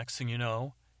 And then next thing you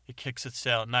know, it kicks its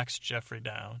tail, knocks Jeffrey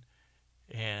down,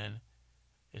 and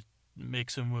it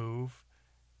makes a move.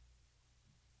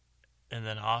 And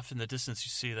then off in the distance,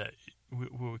 you see that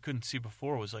what we couldn't see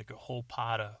before was like a whole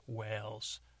pod of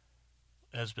whales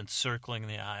has been circling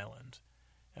the island,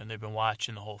 and they've been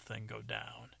watching the whole thing go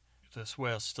down. This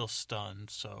whale's still stunned,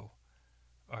 so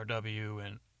RW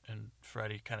and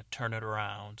Freddie kind of turn it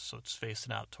around so it's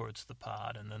facing out towards the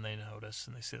pod, and then they notice,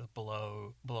 and they see the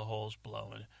blowholes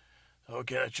blowing.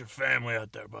 Okay, that's your family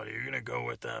out there, buddy. You're going to go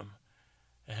with them,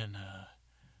 and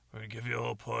we're going to give you a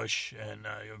little push, and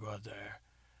you'll go out there.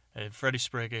 And Freddie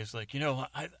Sprague is like,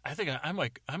 I think I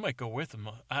might go with them.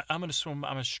 I'm going to swim.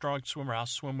 I'm a strong swimmer. I'll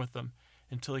swim with them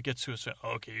until he gets to us.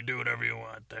 Okay, you do whatever you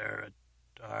want there.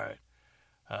 All right.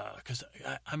 Because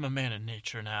I'm a man of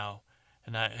nature now,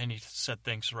 and I need to set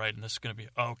things right, and this is going to be,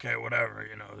 okay, whatever.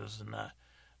 This is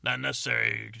not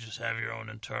necessary. You can just have your own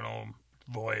internal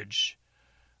voyage.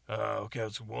 Okay,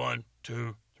 it's 1,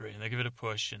 2, 3. And they give it a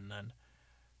push, and then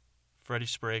Freddie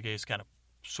Sprague is kind of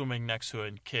swimming next to it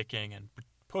and kicking and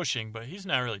pushing, but he's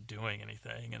not really doing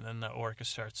anything. And then the orca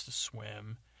starts to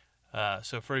swim.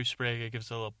 So Freddy Sprague gives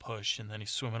a little push, and then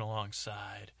he's swimming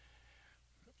alongside.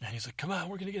 And he's like, come on,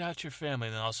 we're going to get out to your family.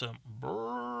 And then all of a sudden,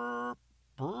 burp,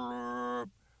 burp,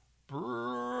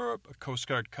 burp. A Coast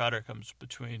Guard cutter comes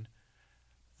between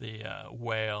the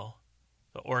whale,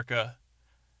 the orca,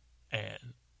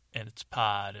 and its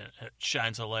pod. And it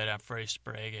shines a light on Freddy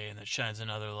Sprague, and it shines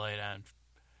another light on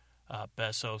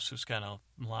Besos, who's kind of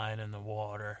lying in the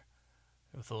water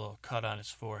with a little cut on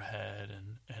his forehead,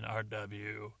 and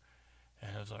RW.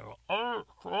 And it was like,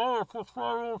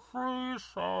 freeze.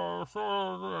 So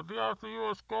the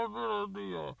U.S. government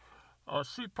and the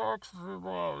sea parks of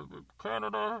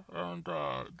Canada and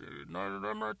the United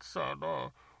Emirates,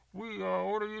 and we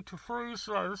order you to freeze.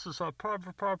 This is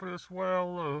private property as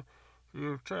well.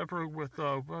 You're tampering with,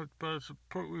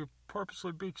 we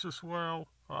purposely beach this whale.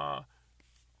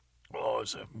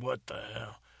 Is it, what the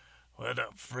hell? What the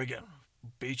friggin'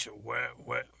 beach of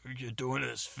what you're doing to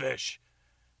this fish?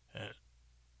 And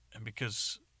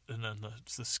then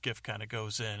the skiff kind of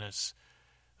goes in as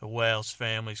the whale's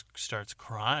family starts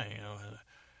crying.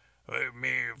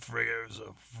 Me, friggin', it was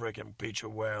a friggin' beach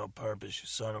of whale on purpose, you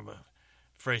son of a...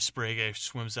 Freddy Sprague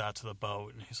swims out to the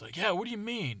boat, and he's like, yeah, what do you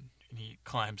mean? And he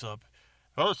climbs up.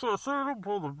 This is a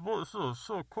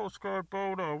Coast Guard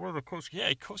boat. We're the Coast Guard.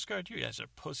 Yeah, Coast Guard, you guys are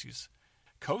pussies.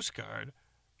 Coast Guard?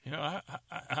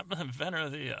 I'm the inventor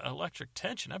of the electric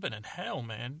tension. I've been in hell,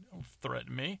 man. Don't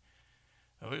threaten me.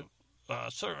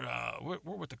 Sir,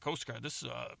 we're with the Coast Guard. This is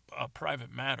a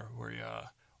private matter. What do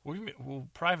you mean? Well,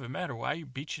 private matter? Why are you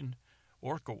beaching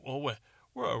orca? Well,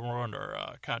 we're under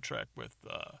contract with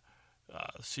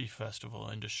Sea Festival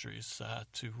Industries to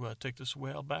take this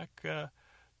whale back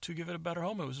to give it a better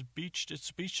home. It's beached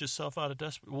itself out of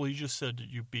desperate. Well, you just said that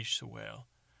you beached the whale.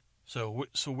 So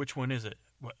which one is it?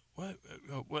 What?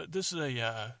 This is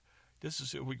a.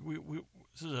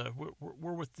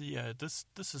 We're with the. This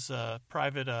is a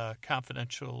private,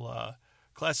 confidential,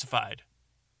 classified.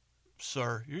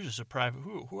 Sir, you're just a private.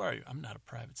 Who are you? I'm not a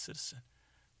private citizen.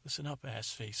 Listen up, ass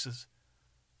faces.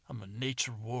 I'm a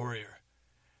nature warrior.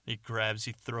 He throws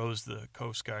the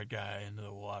Coast Guard guy into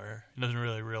the water. He doesn't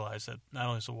really realize that not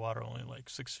only is the water only like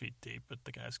 6 feet deep, but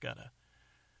the guy's got a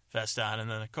vest on. And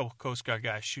then a couple Coast Guard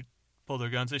guys pull their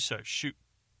guns. They start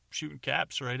shooting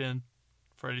caps right in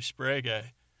Freddy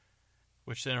Sprague,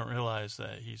 which they don't realize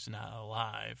that he's not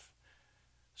alive.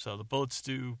 So the bullets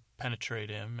do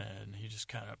penetrate him, and he just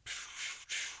kind of...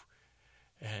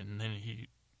 And then he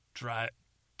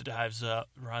dives up,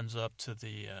 runs up to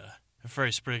the... And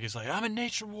Freddy Sprague is like, I'm a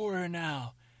nature warrior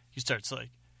now. He starts, like,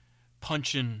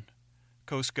 punching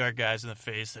Coast Guard guys in the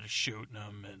face that are shooting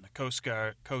him. And the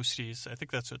Coasties, I think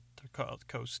that's what they're called,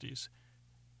 Coasties.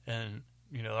 And,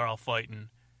 they're all fighting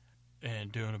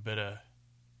and doing a bit of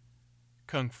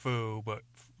kung fu. But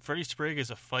Freddy Sprague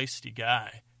is a feisty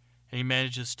guy. And he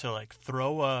manages to, like,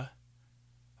 throw a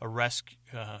rescue...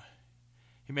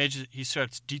 he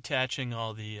starts detaching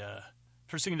all the...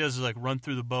 First thing he does is, like, run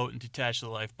through the boat and detach the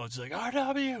lifeboat. He's like,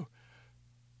 RW,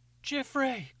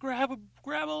 Jeffrey, grab a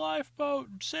lifeboat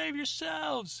and save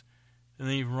yourselves. And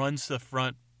then he runs to the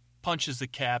front, punches the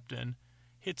captain,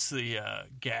 hits the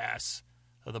gas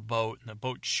of the boat, and the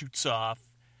boat shoots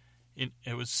off.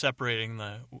 It was separating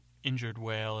the injured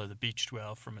whale or the beached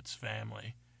whale from its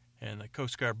family. And the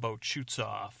Coast Guard boat shoots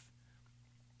off.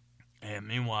 And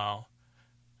meanwhile...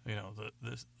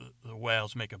 the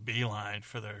whales make a beeline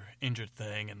for their injured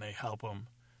thing, and they help them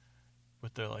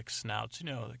with their, like, snouts,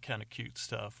 the kind of cute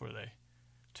stuff where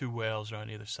two whales are on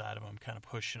either side of him, kind of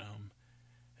pushing him,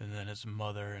 and then his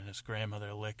mother and his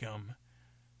grandmother lick him,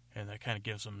 and that kind of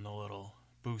gives him the little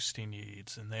boost he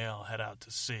needs, and they all head out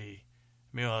to sea.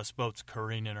 Meanwhile, this boat's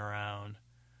careening around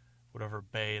whatever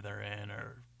bay they're in,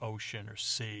 or ocean, or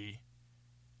sea,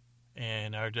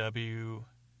 and RW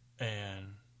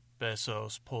and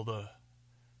Besos pulled a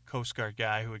Coast Guard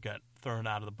guy who had got thrown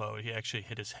out of the boat. He actually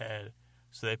hit his head.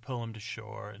 So they pull him to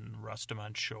shore and rust him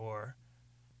on shore.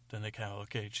 Then they kind of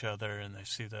look at each other and they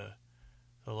see the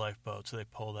lifeboat. So they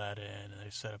pull that in and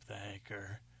they set up the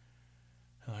anchor.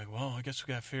 And like, well, I guess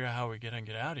we got to figure out how we get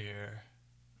out of here.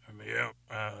 I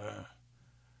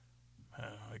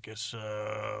guess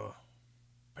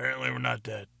apparently we're not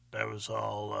dead. That was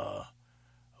all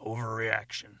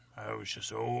overreaction. I was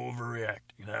just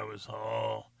overreacting. That was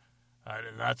all. I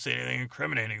did not say anything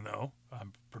incriminating, though.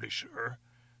 I'm pretty sure.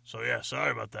 So, yeah,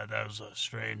 sorry about that. That was a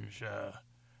strange...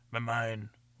 my mind...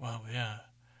 Well, yeah.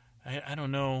 I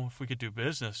don't know if we could do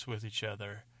business with each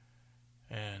other.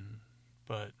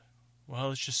 But, well,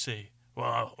 let's just see.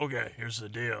 Well, okay, here's the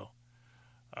deal.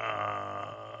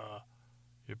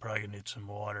 you're probably going to need some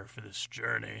water for this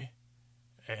journey.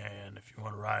 And if you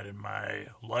want to ride in my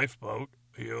lifeboat,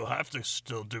 you'll have to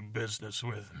still do business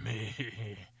with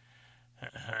me.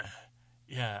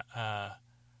 Yeah,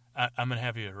 I'm going to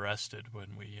have you arrested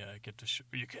when we get to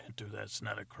you can't do that. It's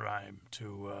not a crime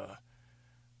to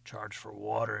charge for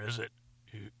water, is it?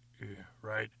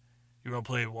 Right? You want to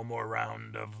play one more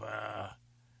round of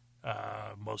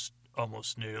most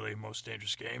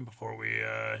dangerous game before we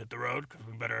hit the road? Because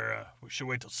we should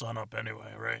wait till sun up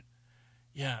anyway, right?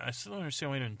 Yeah, I still don't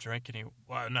understand why you didn't drink any.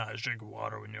 Well, no, I was drinking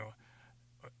water when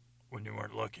you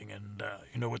weren't looking, and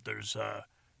you know what? There's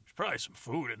probably some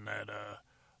food in that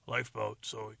lifeboat,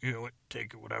 so you know what?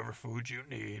 Take whatever food you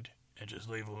need and just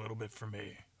leave a little bit for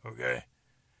me, okay?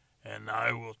 And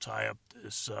I will tie up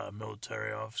this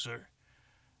military officer,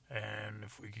 and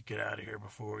if we could get out of here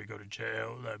before we go to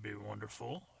jail, that'd be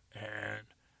wonderful. And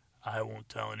I won't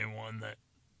tell anyone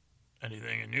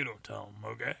anything, and you don't tell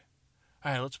them, okay?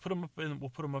 All right, let's put him up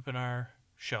we'll put him up in our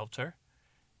shelter,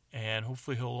 and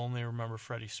hopefully he'll only remember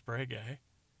Freddie Sprague.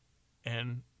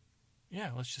 And yeah,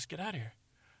 let's just get out of here.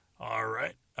 All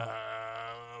right.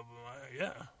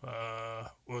 Yeah.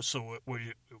 Well, so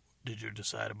did you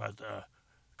decide about a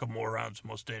couple more rounds of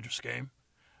Most Dangerous Game?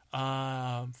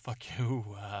 Fuck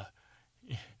you.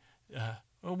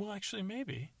 Well, actually,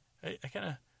 maybe. I kind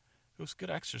of, it was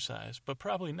good exercise, but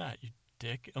probably not, you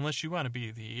dick. Unless you want to be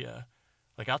the,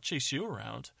 I'll chase you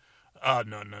around.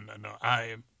 No.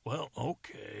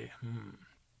 Okay.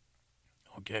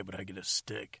 Okay, but I get a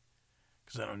stick,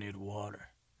 because I don't need water.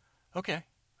 Okay,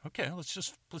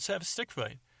 let's have a stick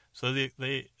fight. So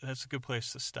that's a good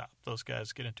place to stop. Those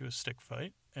guys get into a stick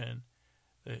fight, and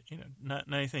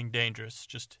not anything dangerous,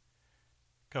 just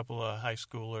a couple of high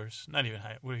schoolers, not even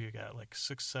high, what do you got, like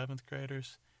 6th, 7th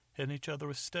graders, hitting each other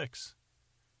with sticks.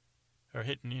 Or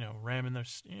hitting, ramming their,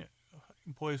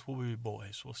 boys will be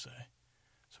boys, we'll say.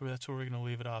 So that's where we're going to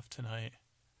leave it off tonight.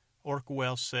 Orca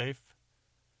whale safe.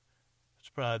 It's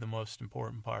probably the most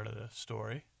important part of the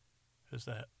story, is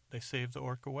that they saved the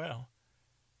orca whale.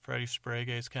 Freddie Sprague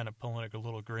is kind of pulling like a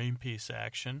little Greenpeace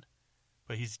action,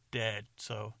 but he's dead,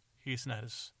 so he's not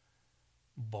as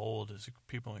bold as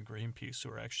people in Greenpeace who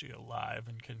are actually alive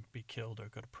and can be killed or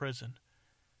go to prison.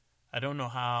 I don't know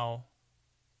how.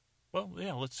 Well,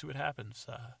 yeah, let's see what happens.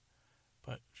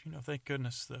 But, thank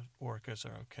goodness the orcas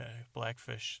are okay.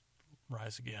 Blackfish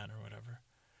rise again or whatever.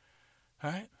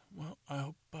 All right, well, I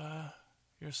hope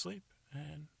you're asleep,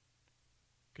 and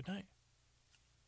good night.